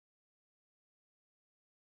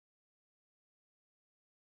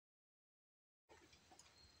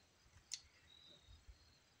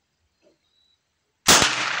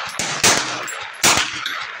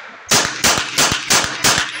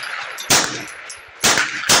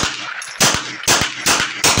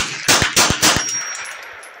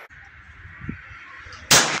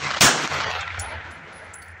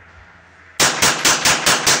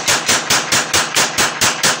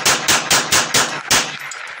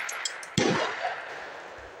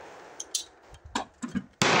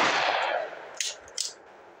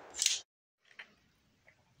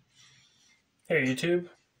Hey YouTube,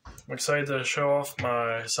 I'm excited to show off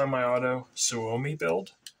my semi-auto Suomi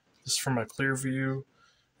build. This is from a Clearview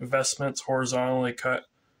Investments horizontally cut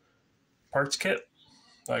parts kit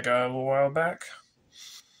that I got a little while back.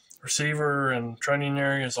 Receiver and trunnion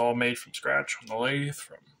area is all made from scratch on the lathe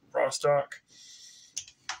from raw stock.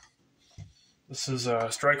 This is a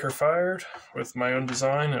striker fired with my own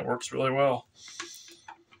design. It works really well.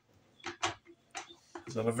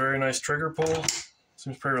 It's got a very nice trigger pull.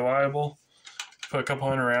 Seems pretty reliable. Put a couple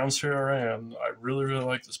hundred rounds here, and I really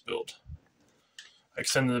like this build. I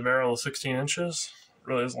extended the barrel to 16 inches. It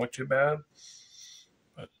really doesn't look too bad.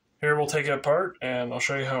 But here we'll take it apart, and I'll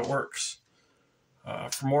show you how it works.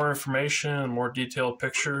 For more information and more detailed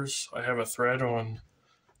pictures, I have a thread on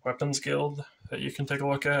Weapons Guild that you can take a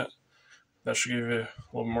look at. That should give you a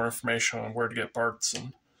little more information on where to get parts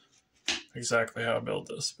and exactly how to build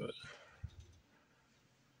this. But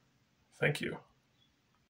thank you.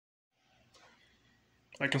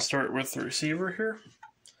 I can start with the receiver here.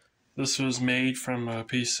 This was made from a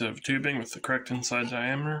piece of tubing with the correct inside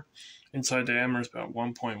diameter. Inside diameter is about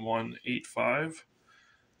 1.185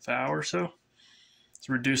 thou or so. It's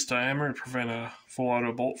a reduced diameter to prevent a full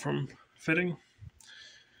auto bolt from fitting.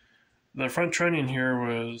 The front trunnion here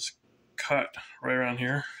was cut right around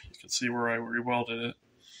here. You can see where I re-welded it.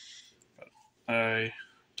 But I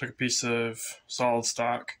took a piece of solid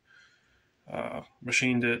stock,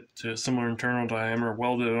 machined it to a similar internal diameter,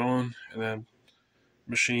 welded it on, and then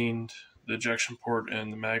machined the ejection port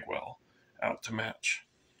and the mag well out to match.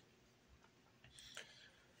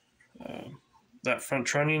 That front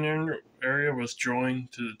trunnion area was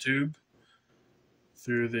joined to the tube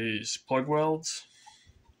through these plug welds,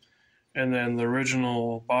 and then the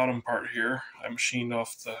original bottom part here I machined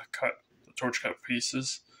off the torch cut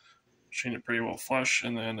pieces, machined it pretty well flush,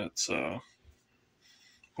 and then it's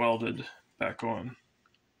welded back on.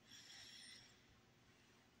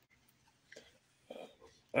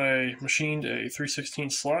 I machined a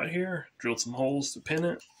 3/16 slot here, drilled some holes to pin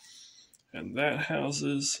it, and that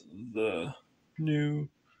houses the new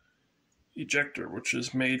ejector, which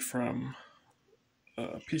is made from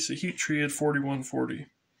a piece of heat treated 4140.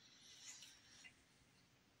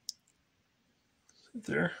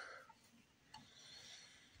 There.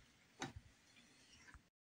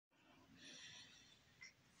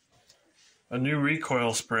 A new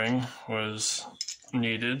recoil spring was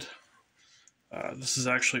needed. This is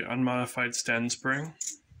actually unmodified Sten spring.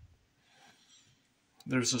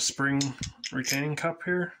 There's a spring retaining cup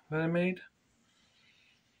here that I made.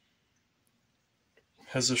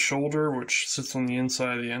 Has a shoulder which sits on the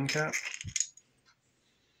inside of the end cap.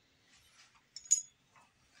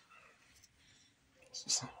 This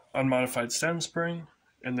is unmodified Sten spring,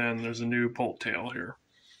 and then there's a new bolt tail here.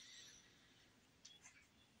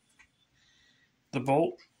 The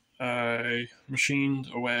bolt, I machined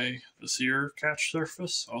away the sear catch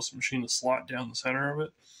surface, also machined the slot down the center of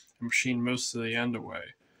it, and machined most of the end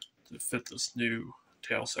away to fit this new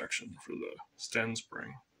tail section for the Sten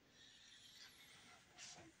spring.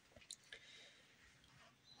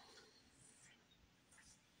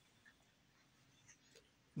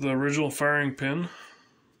 The original firing pin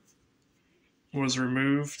was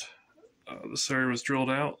removed, this area was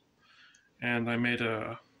drilled out, and I made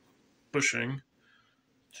a bushing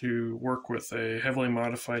to work with a heavily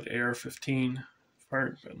modified AR-15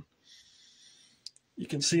 firing pin. You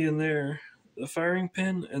can see in there the firing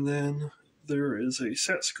pin, and then there is a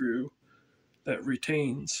set screw that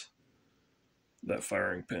retains that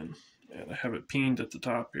firing pin, and I have it peened at the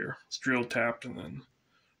top here. It's drill tapped, and then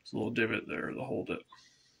there's a little divot there to hold it.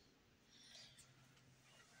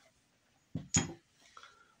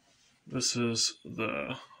 This is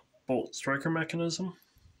the bolt striker mechanism.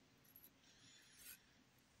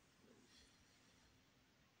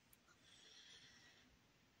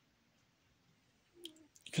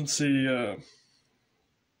 You can see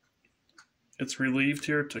it's relieved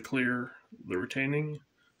here to clear the retaining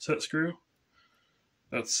set screw.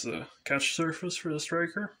 That's the catch surface for the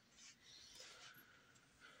striker.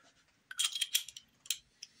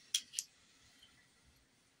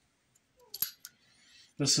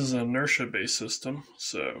 This is an inertia-based system,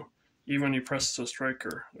 so even when you press the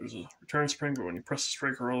striker, there's a return spring, but when you press the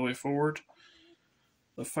striker all the way forward,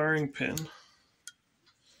 the firing pin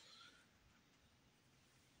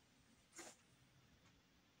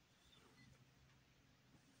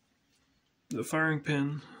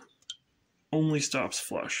only stops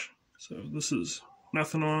flush. So this is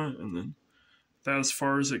nothing on it, and then that as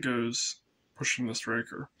far as it goes pushing the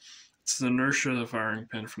striker. It's the inertia of the firing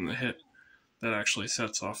pin from the hit that actually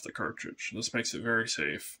sets off the cartridge. This makes it very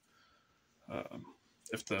safe.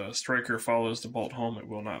 If the striker follows the bolt home, it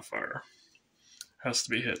will not fire. has to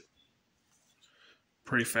be hit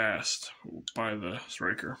pretty fast by the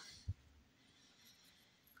striker.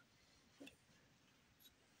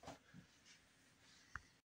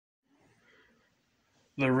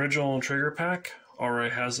 The original trigger pack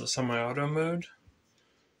already has a semi-auto mode,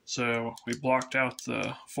 so we blocked out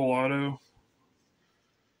the full auto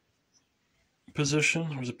position.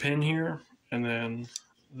 There's a pin here, and then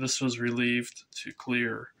this was relieved to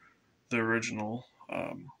clear the original,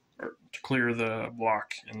 or to clear the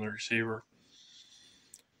block in the receiver.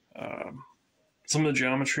 Some of the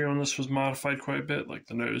geometry on this was modified quite a bit, like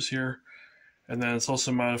the nose here, and then it's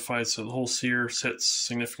also modified so the whole sear sits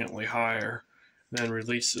significantly higher, and then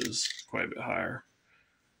releases quite a bit higher.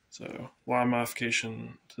 So a lot of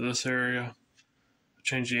modification to this area.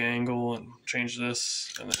 Change the angle and change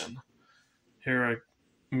this, and then here I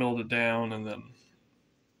milled it down and then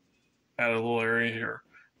add a little area here.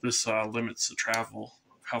 This limits the travel,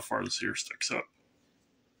 how far the sear sticks up.